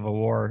and Civil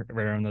War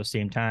right around those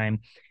same time.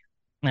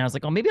 And I was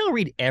like, oh, maybe I'll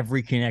read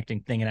every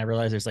connecting thing. And I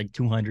realized there's like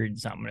 200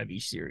 something of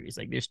each series.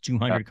 Like there's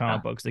 200 Yeah,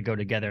 comic books that go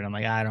together. And I'm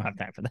like, I don't have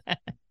time for that.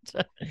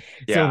 So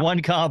yeah,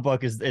 one comic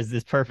book is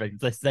this perfect.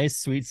 It's this nice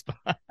sweet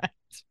spot.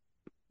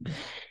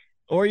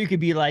 Or you could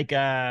be like,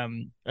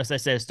 as I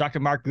said, it's Dr.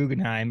 Mark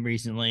Guggenheim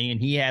recently, and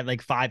he had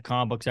like 5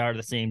 comic books out at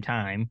the same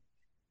time.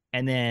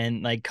 And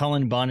then like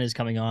Cullen Bunn is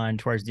coming on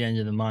towards the end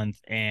of the month,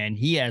 and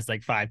he has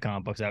like 5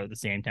 comic books out at the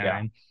same yeah,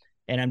 time.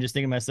 And I'm just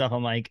thinking to myself,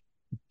 I'm like,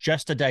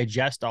 just to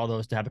digest all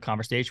those to have a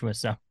conversation with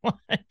someone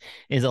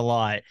is a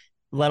lot.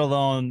 Let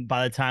alone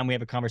by the time we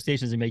have a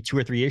conversation, we make 2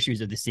 or 3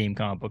 issues of the same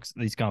comic books,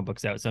 these comic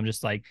books out. So I'm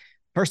just like,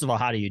 first of all,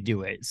 how do you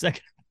do it?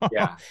 Second of all,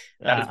 yeah.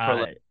 That is uh,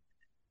 prolific.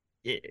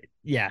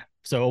 Yeah.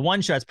 So a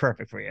one shot's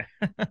perfect for you.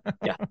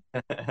 Yeah.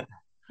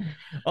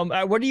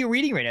 What are you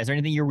reading right now? Is there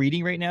anything you're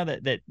reading right now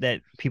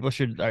that people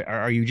should?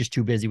 Are you just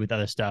too busy with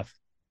other stuff?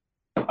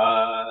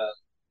 I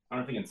don't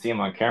know if you can see him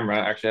on camera.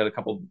 I actually had a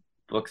couple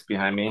books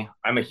behind me.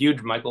 I'm a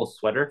huge Michael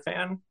Sweater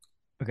fan.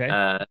 Okay.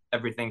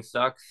 Everything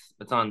Sucks.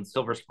 It's on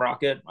Silver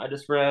Sprocket. I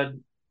just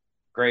read.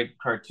 Great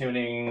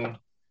cartooning,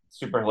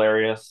 super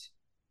hilarious.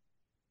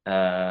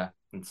 And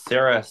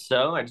Sarah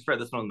So. I just read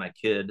this one with my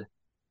kid.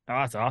 Oh,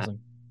 that's Uh, awesome.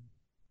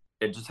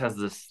 it just has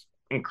this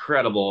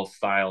incredible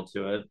style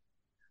to it.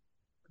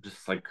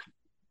 Just like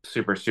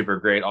super, super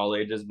great all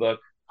ages book.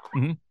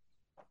 Hmm.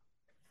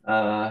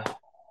 Uh,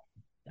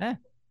 Yeah.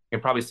 you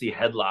can probably see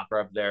Headlopper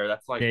up there.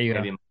 That's like There you go.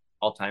 maybe my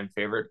all-time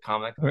favorite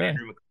comic Oh, of really?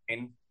 Andrew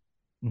McLean.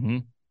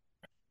 Hmm.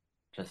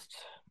 Just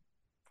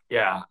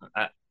yeah,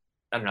 I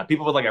don't know.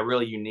 People with like a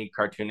really unique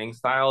cartooning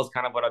style is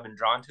kind of what I've been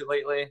drawn to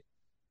lately.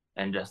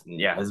 And just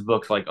yeah, his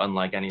book's like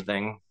unlike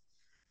anything.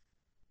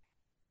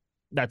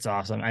 That's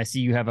awesome. I see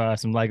you have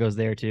some Legos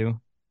there too,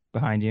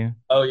 behind you.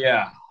 Oh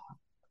yeah,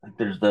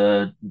 there's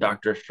the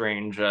Doctor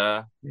Strange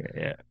Yeah,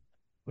 yeah.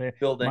 Where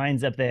building.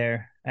 mine's up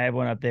there. I have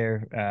one up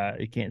there.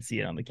 You can't see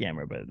it on the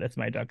camera, but that's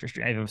my Doctor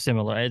Strange. I have a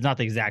similar. It's not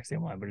the exact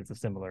same one, but it's a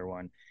similar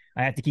one.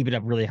 I have to keep it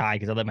up really high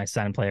because I let my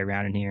son play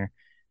around in here,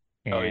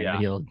 Oh and yeah,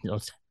 he'll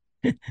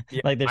yeah.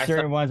 like there's My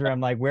son, certain ones where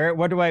I'm like, where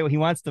what do I he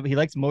wants to he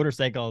likes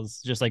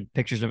motorcycles, just like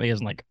pictures of he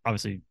doesn't like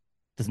obviously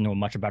doesn't know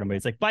much about them, but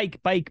it's like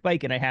bike, bike,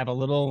 bike. And I have a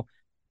little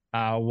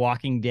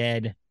Walking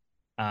Dead.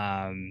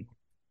 Um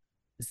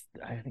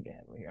I think I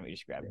have it here. Let me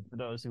just grab it. For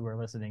those who are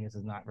listening, this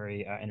is not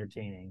very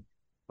entertaining,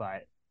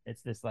 but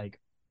it's this like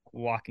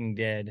Walking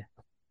Dead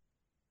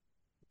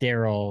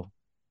Daryl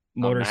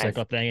oh nice.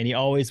 motorcycle thing, and he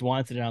always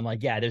wants it. And I'm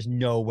like, yeah, there's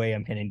no way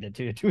I'm hitting the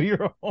 2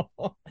 year old.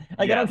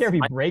 Like, I don't care Yes, if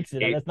he my breaks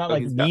it. eight, That's not so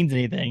like it he's got means a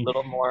anything.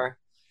 little more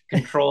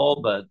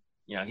control, but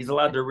he's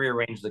allowed to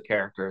rearrange the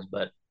characters.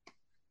 But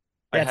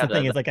I That's the had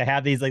thing. a Is like I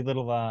have these like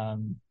little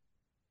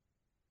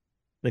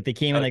like they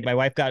came in oh, like my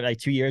wife got like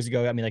 2 years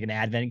ago got me like an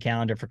advent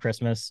calendar for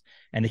Christmas,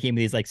 and they came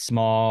with these like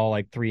small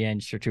like 3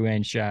 inch or 2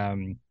 inch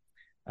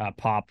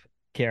pop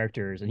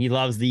characters, and he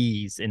loves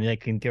these, and they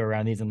can go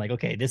around these. And like,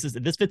 okay, this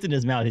fits in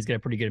his mouth. He's got a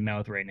pretty good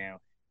mouth right now.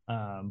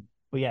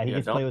 But yeah, he yeah,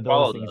 gets to don't play with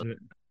those swallow things.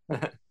 those.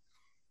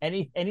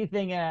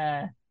 Anything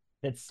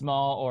that's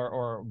small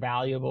or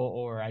valuable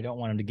or I don't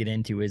want him to get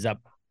into is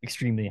up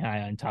extremely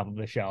high on top of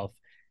the shelf,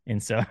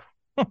 and so.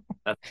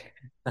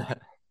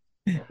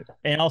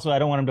 And also, I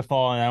don't want him to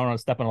fall, and I don't want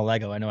to step on a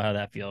Lego. I know how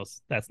that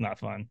feels. That's not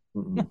fun.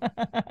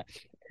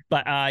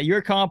 But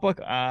your comic book,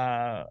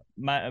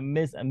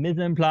 Mise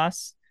en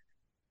Place.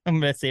 I'm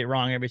gonna say it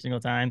wrong every single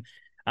time.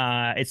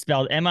 It's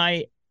spelled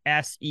Mise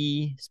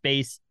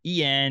space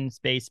En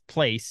space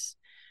place.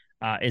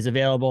 Is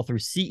available through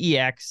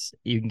CEX.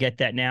 You can get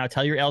that now.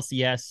 Tell your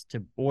LCS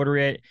to order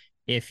it.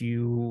 If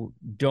you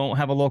don't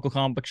have a local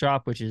comic book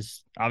shop, which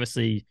is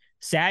obviously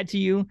sad to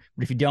you,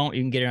 but if you don't,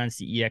 you can get it on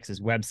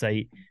CEX's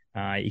website.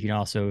 You can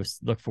also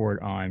look for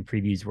it on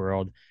Previews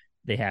World.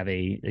 They have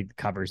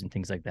covers and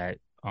things like that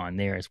on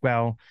there as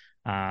well.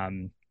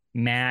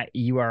 Matt,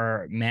 you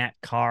are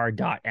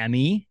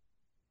mattcarr.me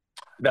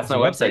That's is my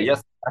your website. website.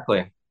 Yes,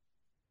 exactly.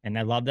 And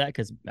I love that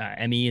because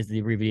ME is the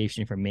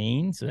abbreviation for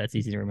Maine, so that's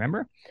easy to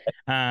remember.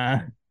 Uh,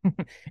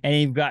 and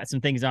you've got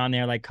some things on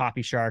there like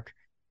Coffee Shark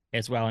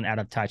as well, and Out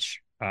of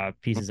Touch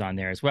pieces on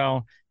there as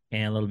well,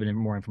 and a little bit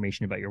more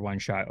information about your one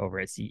shot over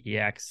at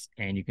CEX.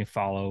 And you can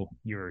follow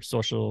your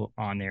social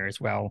on there as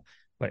well.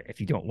 But if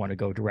you don't want to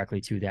go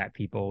directly to that,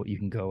 people, you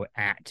can go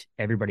at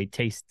Everybody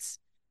Taste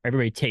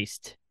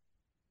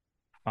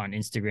on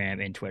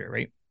Instagram and Twitter,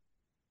 right?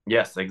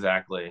 Yes,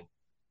 exactly.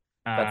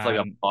 That's like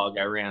a Um, blog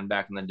I ran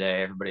back in the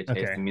day. Everybody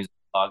Tastes the okay. Music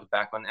blog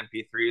back when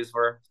MP3s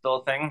were still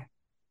a thing.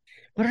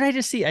 What did I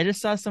just see? I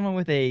just saw someone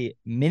with a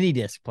mini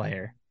disc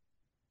player.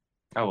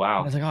 Oh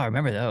And I was wow. like, oh, I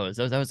remember those.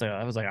 That was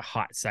like a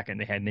hot second.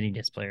 They had mini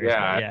disc players,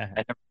 but Yeah, yeah.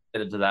 I never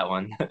did it to that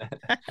one.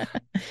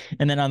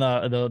 And then on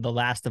the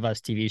Last of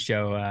Us TV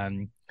show,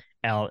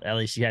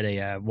 Ellie, she had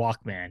a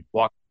Walkman,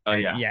 Walk. Oh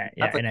and yeah, yeah,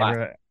 yeah, that's a and I classic.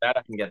 wrote That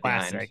I can get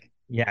behind. classic,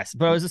 yes.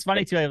 But it was just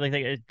funny too.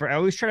 I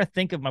always try to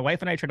think of my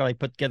wife and I try to like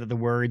put together the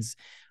words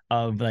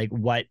of like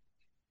what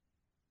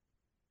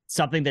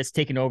something that's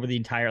taken over the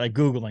entire like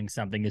Googling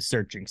something is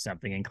searching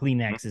something, and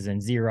Kleenex is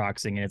and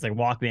Xeroxing, and it's like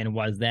Walkman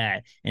was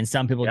that. And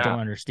some people Yeah, don't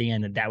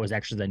understand that that was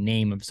actually the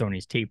name of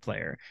Sony's tape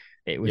player.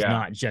 It was yeah,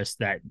 not just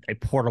that a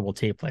portable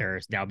tape player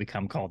has now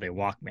become called a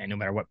Walkman, no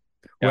matter what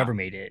yeah, whoever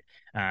made it.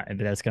 And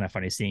that's kind of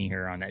funny seeing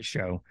her on that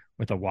show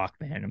with a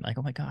Walkman. I'm like,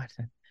 oh my god,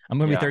 I'm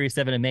gonna be yeah.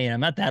 37 in May, and I'm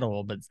not that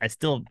old, but I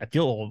feel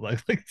old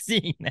like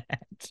seeing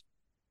that.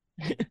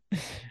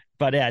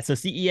 But yeah, so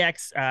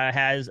CEX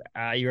has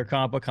your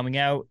comic book coming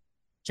out.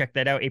 Check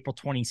that out, April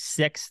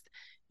 26th.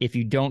 If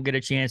you don't get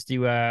a chance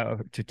to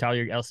tell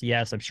your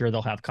LCS, I'm sure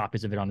they'll have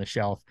copies of it on the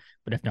shelf.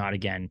 But if not,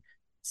 again,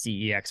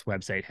 CEX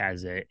website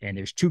has it, and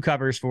there's two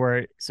covers for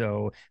it.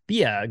 So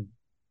be a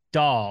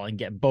doll and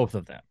get both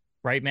of them,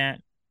 right,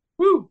 Matt?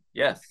 Woo!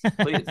 Yes,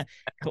 please.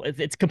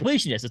 It's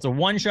completionist. It's a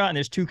one shot, and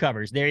there's two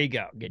covers. There you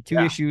go. Get two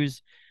Yeah,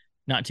 issues.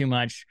 not too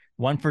much.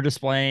 One for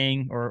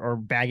displaying or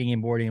bagging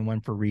and boarding, and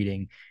one for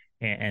reading.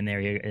 And there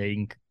you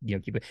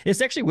can keep it.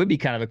 This actually would be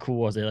kind of a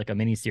cool as like a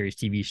miniseries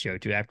TV show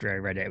too. After I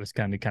read it, it was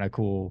kind of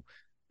cool,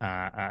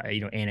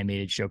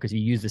 animated show because he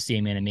used the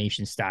same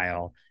animation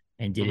style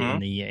and did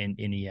it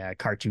in the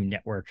Cartoon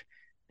Network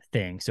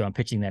thing. So I'm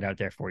pitching that out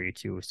there for you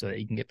too, so that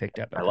you can get picked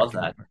up. I love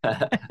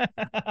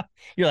that.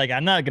 You're like,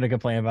 I'm not going to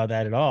complain about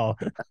that at all.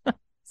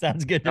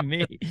 Sounds good to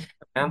me.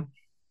 Yeah.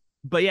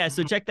 But yeah,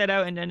 so check that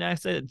out, and then I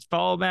said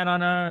follow Matt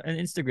on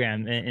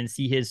Instagram and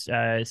see his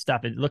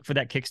stuff. And look for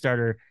that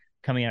Kickstarter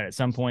coming out at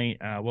some point.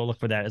 We'll look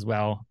for that as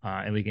well,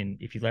 and we can,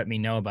 if you let me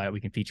know about it, we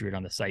can feature it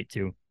on the site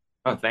too.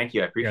 Oh, thank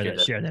you. I appreciate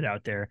it. Share that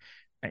out there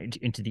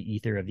into the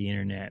ether of the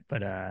internet.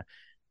 But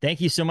thank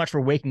you so much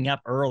for waking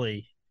up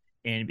early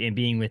and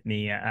being with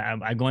me.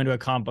 I'm going to a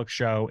comic book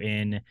show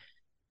in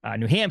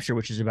New Hampshire,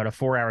 which is about a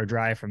 4-hour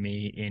drive from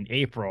me in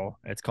April.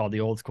 It's called the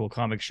Old School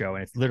Comic Show,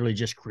 and it's literally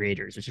just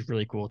creators, which is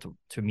really cool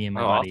to me and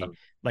my buddy. Awesome.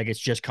 Like, it's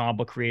just comic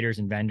book creators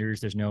and vendors.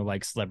 There's no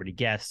like celebrity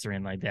guests or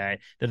anything like that.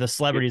 They're the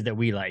celebrities that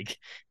we like.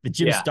 The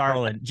Jim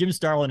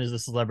Starlin is the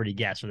celebrity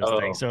guest for this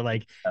thing. So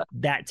like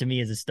that to me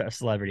is a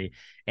celebrity.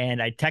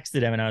 And I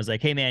texted him and I was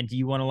like, hey man, do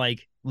you want to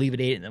like leave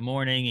at 8 in the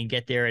morning and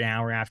get there an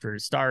hour after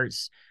it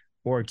starts?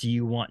 Or do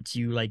you want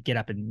to like get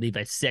up and leave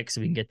at 6 so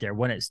we can get there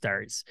when it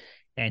starts?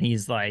 And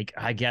he's like,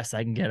 I guess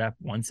I can get up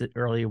once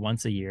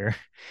a year.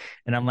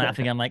 And I'm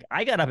laughing. I'm like,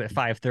 I got up at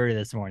 5:30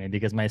 this morning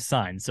because my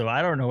son. So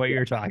I don't know what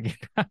you're talking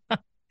about.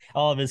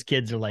 All of his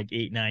kids are like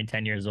 8, 9,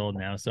 10 years old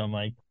now. So I'm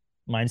like,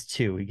 mine's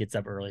 2. He gets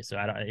up early. So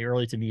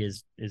early to me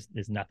is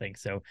nothing.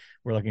 So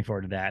we're looking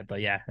forward to that.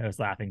 But yeah, I was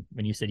laughing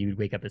when you said you would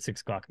wake up at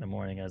 6 o'clock in the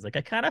morning. I was like,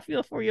 I kind of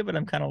feel for you, but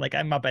I'm kind of like,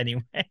 I'm up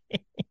anyway.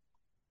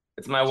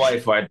 It's my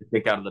wife who I had to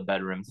kick out of the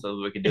bedroom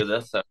so we could do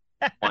this. So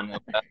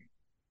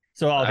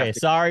So okay,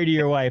 sorry to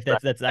your wife.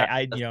 That's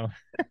I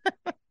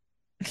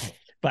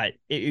but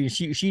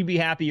she'd be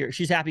happy.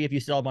 She's happy if you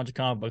sell a bunch of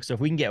comic books. So if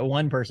we can get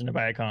one person to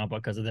buy a comic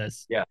book because of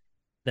this,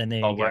 then there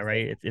you go,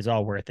 right? It's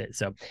all worth it.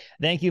 So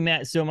thank you,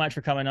 Matt, so much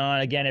for coming on.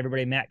 Again,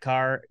 everybody,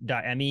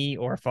 mattcarr.me,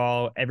 or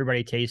follow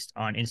Everybody Taste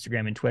on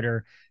Instagram and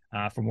Twitter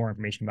for more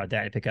information about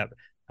that. And pick up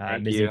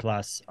Mise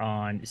Plus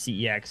on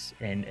CEX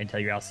and tell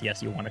your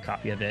LCS you want a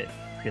copy of it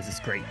because it's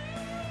great.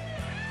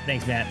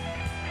 Thanks, Matt.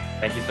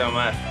 Thank you so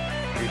much.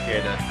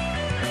 Appreciate it.